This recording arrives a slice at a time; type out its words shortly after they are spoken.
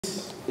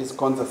is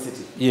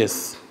KonzaCity.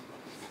 Yes.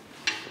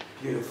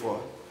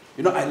 Beautiful.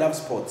 You know, I love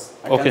sports.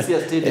 I can see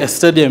a stadium. A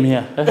stadium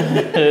here.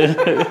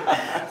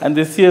 And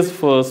the CS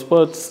for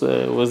Sports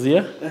was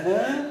here.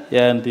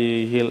 Yeah, and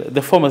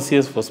the former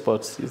CS for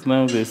Sports is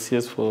now the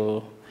CS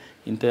for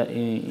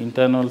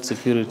Internal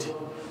Security.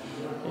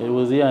 It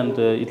was here, and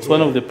it's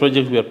one of the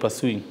projects we are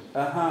pursuing.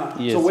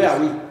 Yes, so where are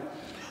we?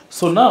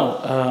 So now...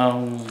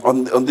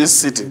 on this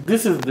city?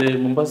 This is the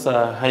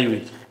Mombasa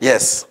Highway.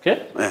 Yes.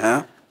 Okay?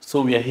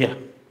 So we are here.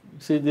 You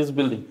see this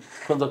building,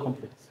 Konza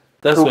Complex.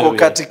 That's Tuko where we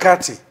are.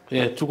 katikati.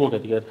 Yeah, tuko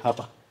katikati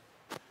hapa.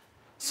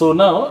 So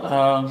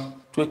now,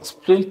 to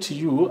explain to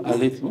you a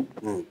little,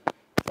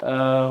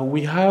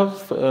 we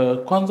have,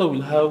 Konza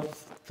will have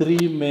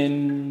 3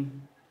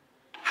 main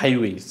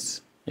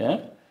highways. Yeah?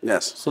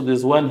 Yes. So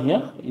there's one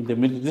here in the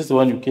middle. This is the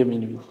one you came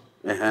in with.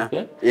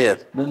 Okay?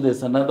 Yes. Then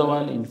there's another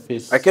one in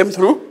face. I came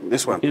through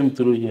this one. Came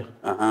through here.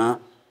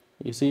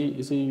 You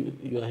see,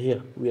 you are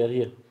here. We are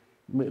here.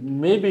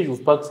 Maybe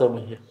you've parked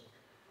somewhere here.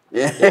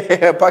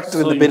 Yeah, parked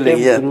in the building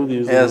here. Through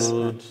this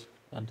road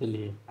until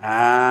here.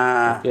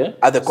 Okay.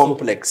 At the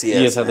complex,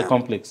 yes. Yes, at the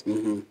complex.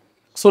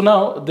 So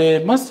now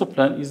the master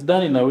plan is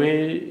done in a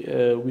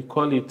way we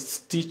call it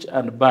stitch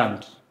and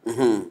band.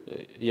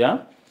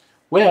 Yeah,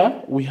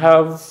 where we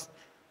have,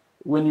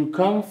 when you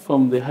come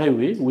from the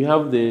highway, we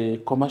have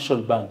the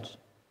commercial band.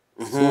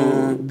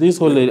 So this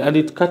whole area, and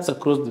it cuts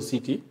across the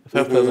city,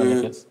 5,000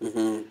 acres.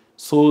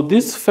 So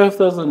this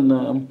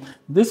 5,000,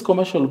 this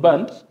commercial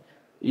band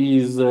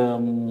is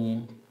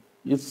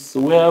it's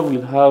where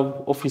we'll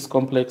have office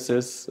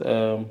complexes,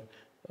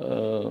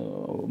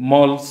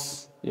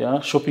 malls,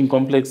 yeah, shopping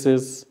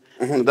complexes.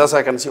 That's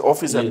I can see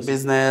office and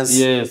business.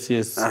 Yes,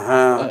 yes.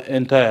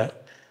 Entire.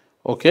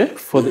 Okay,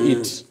 for the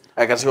it.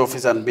 I can see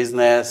office and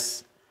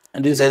business.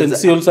 And you can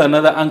see also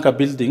another anchor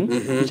building,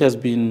 which has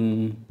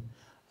been,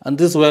 and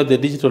this is where the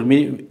digital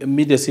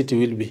media city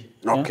will be.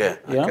 Okay,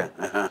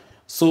 yeah?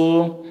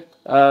 So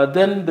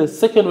then the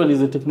second one is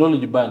the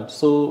technology band.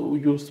 So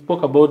you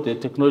spoke about the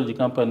technology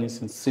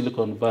companies in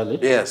Silicon Valley.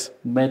 Yes.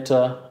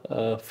 Meta,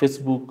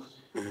 Facebook,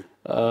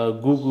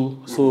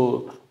 Google.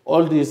 So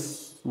all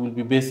these will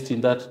be based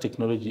in that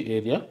technology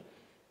area.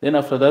 Then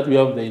after that, we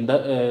have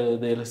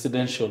the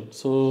residential,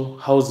 so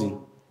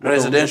housing.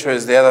 Residential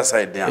is the other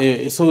side,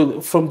 yeah.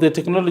 So from the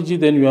technology,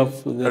 then you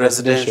have the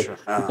residential.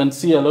 You can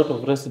see a lot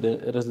of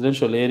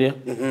residential area.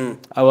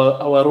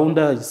 Our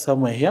Runda is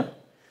somewhere here.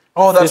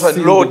 Oh, that's why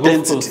low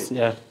density.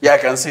 Yeah, I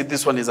can see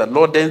this one is a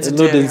low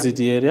density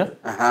density area.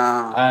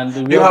 And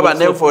do you have a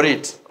name for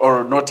it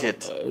or not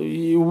yet?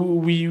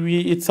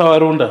 It's our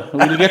Runda.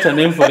 We'll get a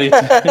name for it.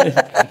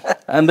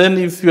 And then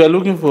if you are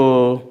looking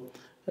for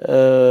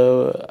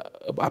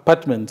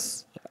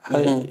apartments,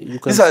 you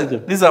can see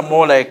them. These are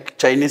more like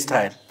Chinese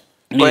style.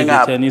 Going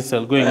up. Chinese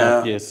style, going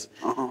up, yes.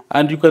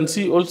 And you can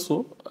see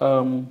also,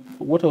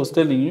 what I was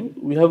telling you,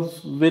 we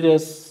have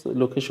various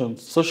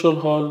locations, social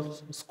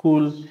halls,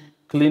 school,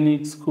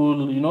 clinic,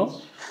 school, you know.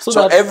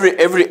 So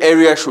every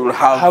area should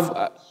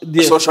have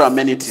social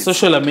amenities.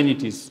 Social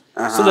amenities.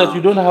 So that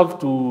you don't have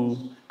to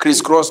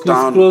crisscross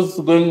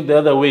going the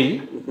other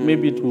way,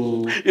 maybe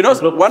to... You know,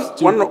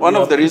 one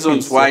of the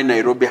reasons why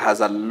Nairobi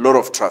has a lot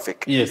of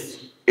traffic is,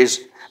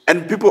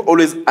 and people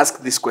always ask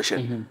this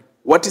question,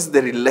 what is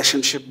the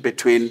relationship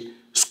between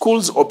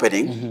schools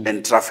opening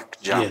and traffic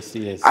jam?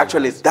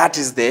 Actually, that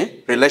is the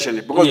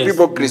relationship, because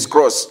people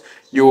crisscross.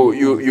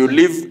 You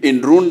live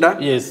in Runda,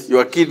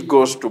 your kid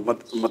goes to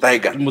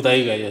Muthaiga.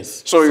 Muthaiga,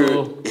 yes.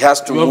 So he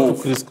has to move. Have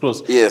to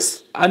crisscross.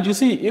 Yes. And you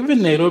see,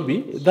 even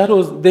Nairobi, that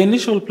was the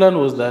initial plan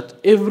was that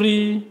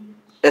every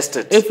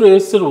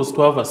estate was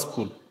to have a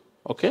school.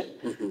 Okay?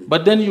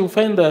 But then you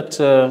find that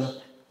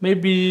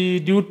maybe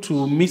due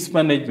to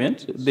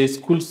mismanagement, the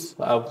schools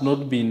have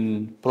not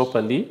been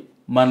properly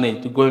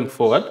managed going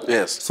forward.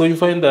 Yes. So you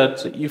find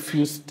that if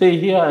you stay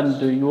here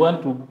and you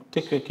want to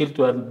take a kid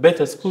to a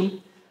better school,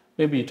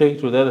 maybe you take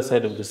it to the other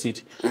side of the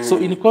city. So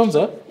in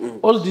Konza,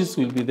 all this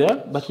will be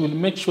there, but we'll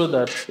make sure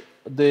that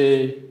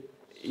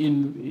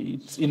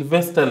it's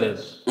investor-led.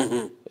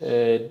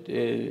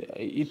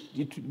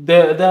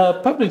 There are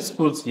public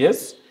schools,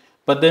 yes,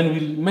 but then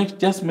we'll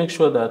just make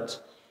sure that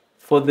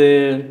for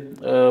the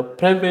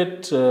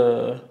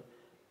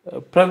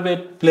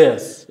private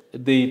players,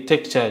 they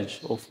take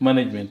charge of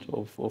management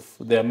of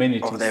the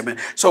amenities.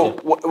 So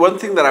one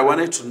thing that I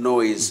wanted to know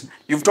is,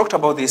 you've talked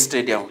about this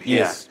stadium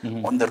here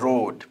on the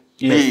road.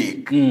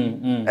 Big.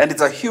 And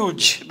it's a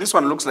huge, this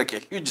one looks like a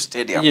huge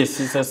stadium. Yes,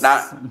 it's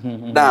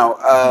now,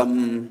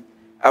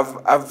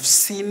 I've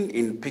seen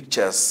in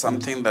pictures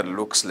something that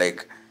looks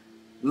like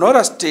not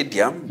a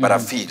stadium, but a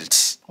field.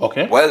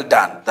 Okay. Well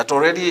done. That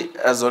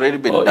has already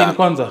been done. In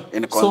Konza.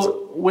 In Konza.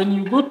 So when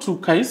you go to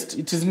Kaist,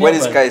 it is nearby. Where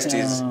is Kaist?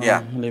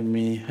 Let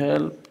me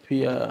help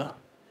here.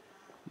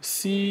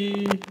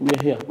 See, we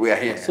are here. We are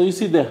here. So you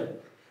see there.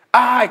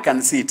 I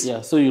can see it.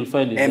 Yeah, so you'll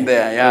find it in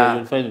there. Yeah.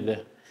 You'll find it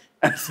there.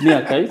 It's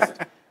near Kaist.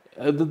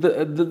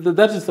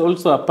 That is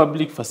also a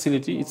public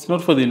facility. It's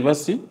not for the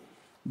university,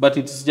 but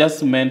it's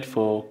just meant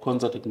for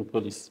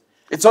KonzaTechnopolis.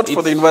 It's not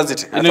for the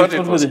university. I thought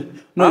it was. The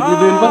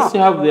university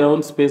have their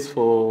own space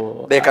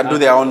for. They can do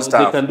their own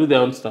stuff. They can do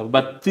their own stuff.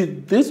 But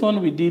this one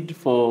we did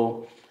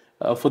for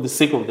the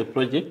sake of the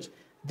project,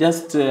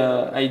 just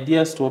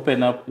ideas to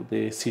open up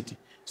the city.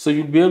 So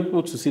you'll be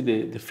able to see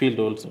the field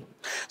also.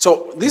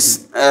 So this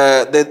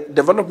the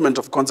development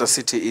of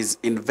KonzaCity is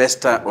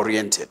investor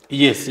oriented.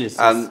 Yes.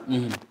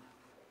 And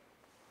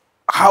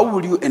how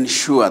will you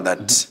ensure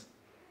that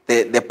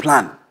the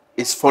plan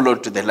is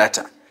followed to the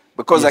letter?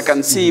 Because I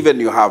can see even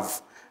you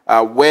have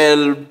a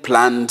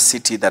well-planned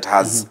city that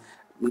has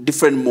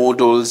different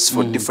models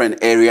for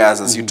different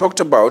areas. As you talked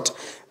about,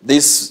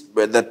 this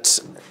that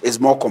is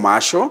more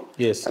commercial.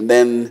 Yes. And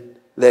then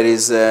there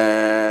is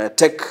the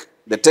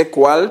tech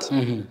world.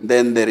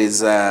 Then there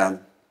is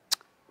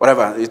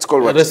whatever it's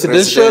called, what?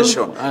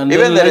 Residential. And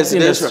even the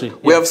residential. Industry.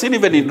 We have seen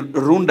even in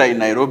Runda in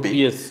Nairobi.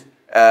 Yes.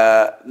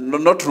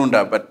 Not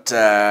Runda, but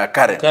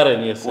Karen.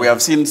 Karen, yes. We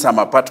have seen some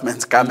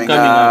apartments coming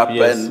up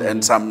yes.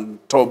 and some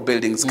tall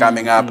buildings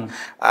coming up.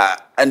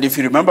 And if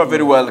you remember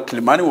very well,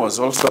 Kilimani was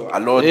also a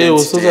low density. It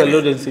was also a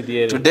low density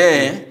area.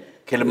 Today,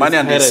 Kilimani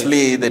and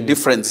Isli, the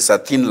difference is a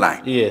thin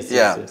line.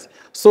 Yes.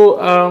 So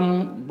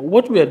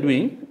what we are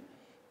doing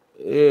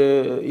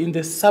in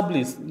the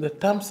sublease, the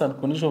terms and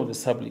conditions of the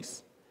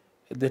sublease,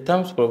 the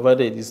terms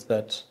provided is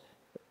that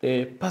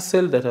the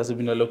parcel that has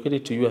been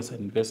allocated to you as an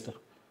investor,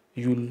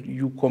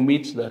 you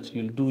commit that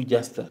you'll do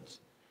just that.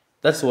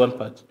 That's one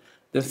part.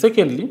 Then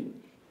secondly,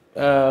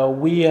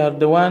 we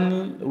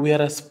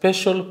are a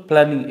special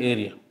planning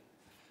area.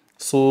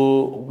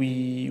 So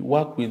we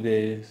work with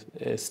the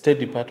State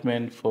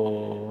Department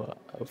for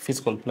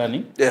Fiscal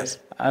Planning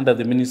under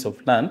the Ministry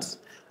of Lands.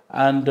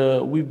 And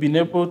we've been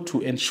able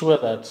to ensure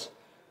that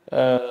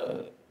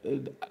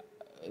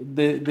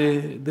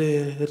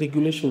the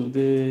regulation,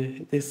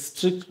 the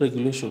strict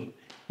regulation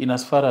in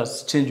as far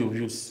as change of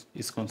use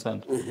is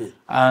concerned.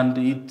 And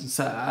it's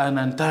an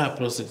entire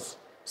process.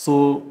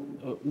 So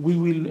we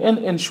will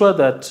ensure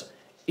that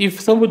if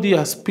somebody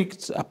has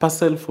picked a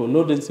parcel for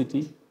low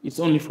density, it's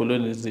only for low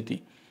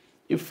density.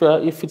 If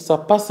it's a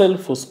parcel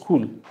for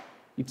school,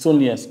 it's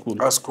only a school.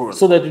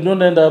 So that you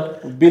don't end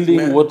up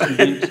building what you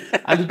need.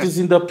 And it is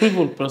in the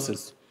approval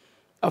process.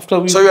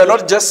 So you are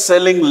not just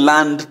selling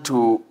land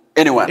to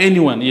anyone?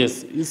 Anyone,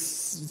 yes.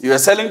 You are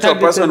selling to a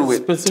person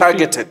with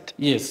targeted?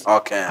 Yes.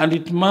 Okay. And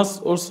it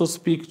must also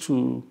speak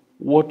to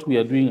what we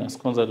are doing as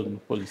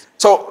KonzaTechnopolis.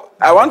 So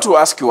I want to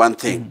ask you one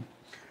thing.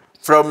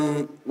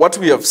 From what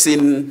we have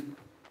seen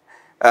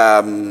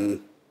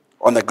on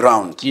the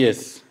ground,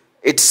 yes,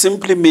 it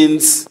simply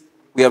means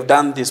we have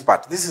done this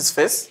part. This is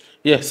phase?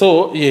 Yeah,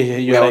 so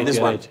you're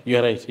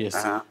right, yes.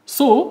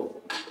 So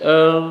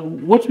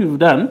what we've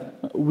done,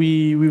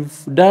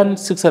 we've done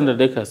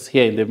 600 acres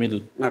here in the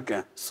middle.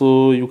 Okay.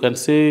 So you can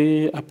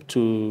say up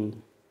to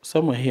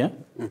somewhere here.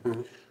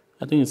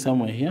 I think it's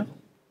somewhere here.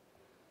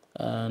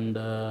 And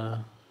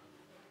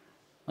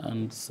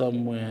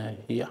somewhere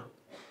here.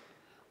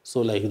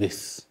 So like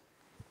this,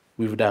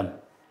 we've done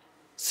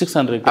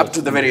 600 acres. Up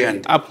to the very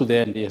end? Up to the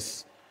end,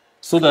 yes.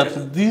 So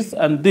that this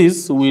and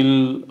this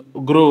will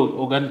grow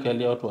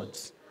organically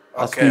outwards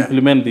as we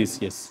implement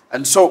this, yes.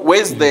 And so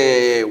where's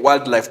the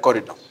wildlife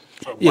corridor?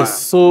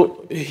 Yes,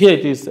 so here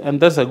it is, and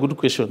that's a good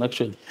question,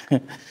 actually.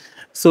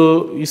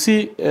 So you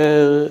see,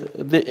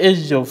 the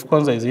edge of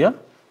Konza is here.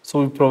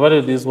 So we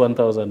provided this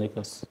 1,000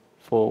 acres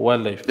for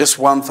wildlife. This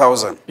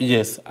 1,000?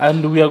 Yes,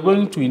 and we are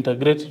going to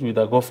integrate it with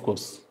a golf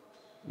course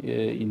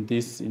in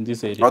this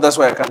area. Oh, that's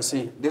why I can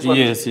see. This one,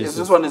 yes.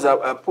 This one is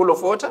a pool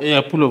of water? Yeah,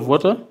 a pool of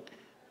water.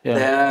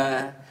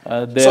 Yeah.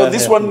 So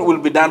this one will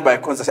be done by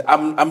Konza.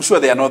 I'm sure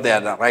they are not there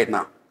right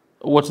now.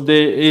 What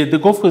the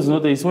golf course is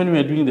not there. It's when we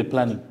are doing the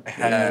planning.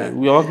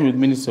 We are working with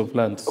Ministry of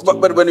Lands.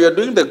 But when you are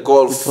doing the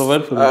golf,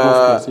 provide for the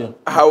golf course,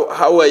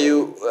 how are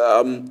you?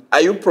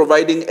 Are you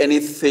providing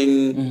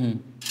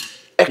anything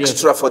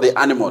extra for the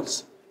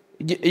animals?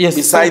 Yes.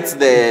 Besides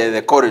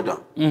the corridor,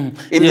 in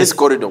this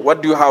corridor,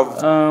 what do you have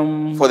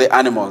for the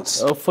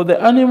animals? For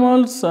the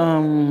animals,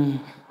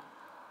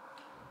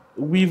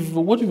 we've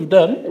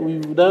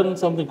done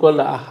something called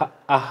a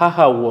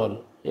haha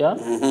wall. Yeah.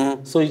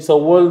 So it's a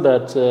wall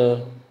that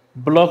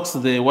blocks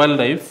the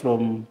wildlife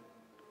from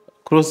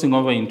crossing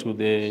over into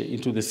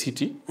the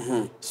city.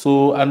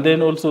 So and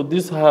then also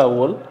this haha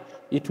wall,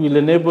 it will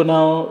enable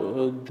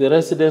now the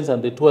residents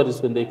and the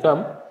tourists when they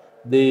come,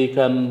 they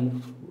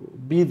can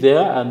be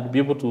there and be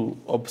able to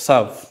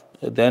observe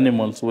the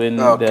animals when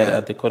they're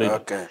at the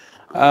corridor.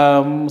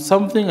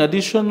 Something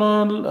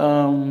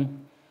additional,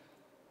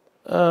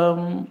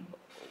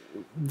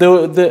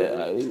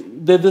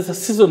 there's a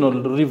seasonal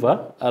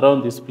river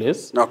around this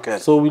place.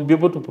 So we'll be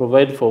able to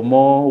provide for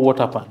more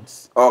water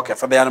pans.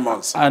 For the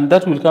animals. And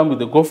that will come with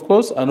the golf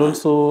course and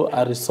also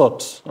a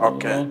resort.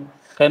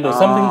 Kind of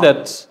something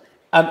that,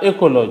 an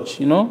eco lodge,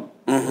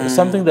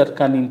 something that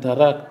can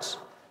interact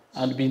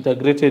and be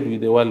integrated with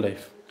the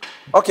wildlife.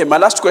 Okay, my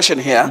last question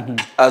here,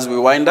 as we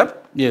wind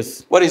up.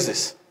 Yes. What is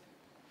this?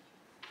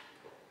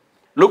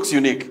 Looks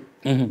unique.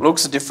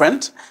 Looks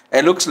different.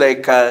 It looks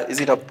like, is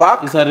it a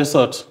park? It's a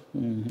resort.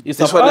 It's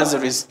this a one park. is a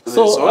resort?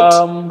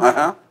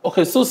 So,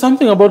 okay, so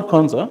something about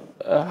Konza,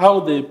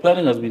 how the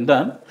planning has been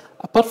done,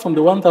 apart from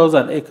the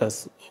 1,000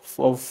 acres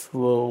of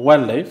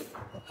wildlife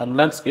and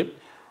landscape,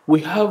 we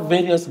have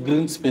various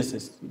green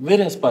spaces,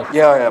 various parks.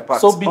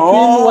 Parks. So between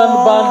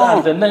one band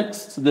and the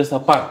next, there's a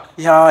park.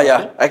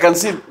 Okay? I can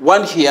see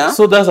one here.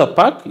 So there's a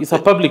park. It's a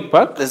public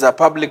park. There's a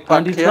public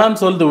park and it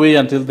runs all the way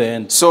until the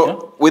end.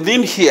 So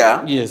within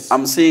here,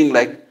 I'm seeing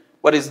like,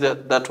 what is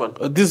that one?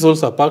 This is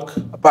also a park.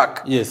 A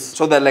park? Yes.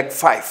 So there are like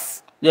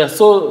 5. Yeah,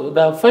 so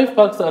there are 5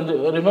 parks, and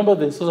remember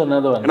there's also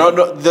another one. No,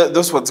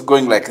 those ones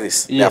going like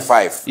this. Yes. There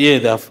are 5. Yeah,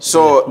 there are.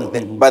 So,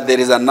 but there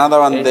is another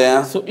one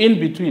there. So in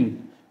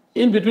between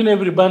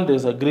every band,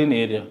 there's a green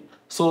area.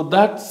 So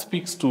that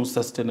speaks to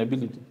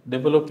sustainability,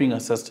 developing a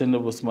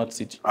sustainable smart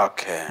city.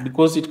 Okay.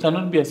 Because it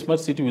cannot be a smart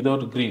city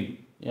without green.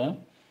 Yeah.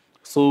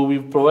 So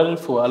we've provided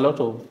for a lot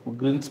of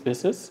green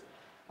spaces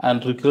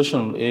and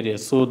recreational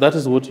areas. So that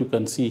is what you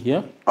can see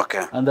here.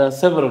 Okay. And there are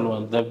several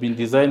ones that have been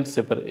designed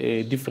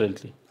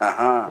differently.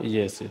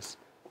 Yes.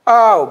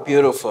 Oh,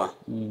 beautiful.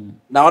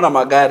 Naona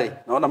magari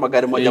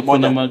moja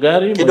moja.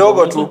 Magari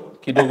kidogo tu.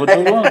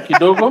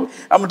 Kidogo.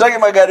 Amtaki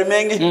magari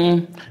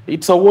mengi.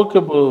 It's a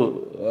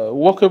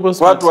walkable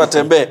space. Watu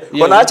watembe.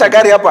 Wanaacha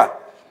gari hapa?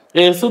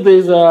 So there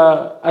is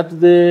at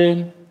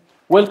the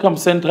welcome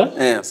center.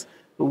 Yes.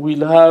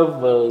 We'll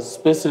have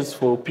spaces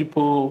for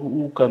people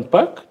who can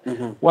park.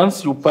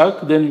 Once you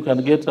park, then you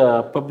can get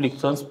public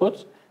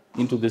transport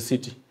into the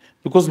city.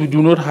 Because we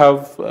do not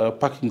have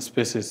parking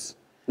spaces.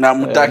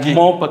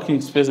 More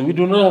parking spaces. We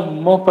do not have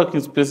more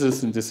parking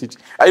spaces in the city.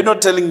 Are you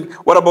not telling,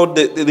 what about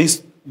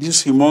these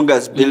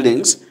humongous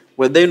buildings?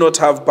 Will they not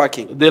have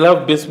parking? They'll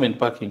have basement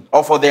parking.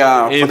 Or for the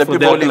people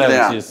who live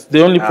there? Yes.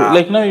 They only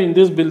like now in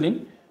this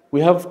building, we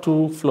have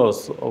 2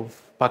 floors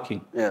of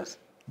parking. Yes.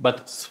 But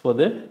it's for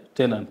the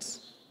tenants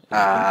in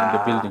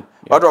the building.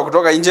 Watu wa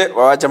kutoka nje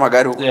waache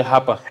magari huko.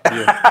 Hapa.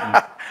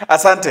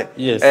 Asante.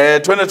 Yes.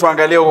 Twende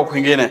tuangalie huko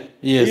kwingine.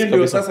 Yes. Hii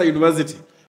ndio sasa university.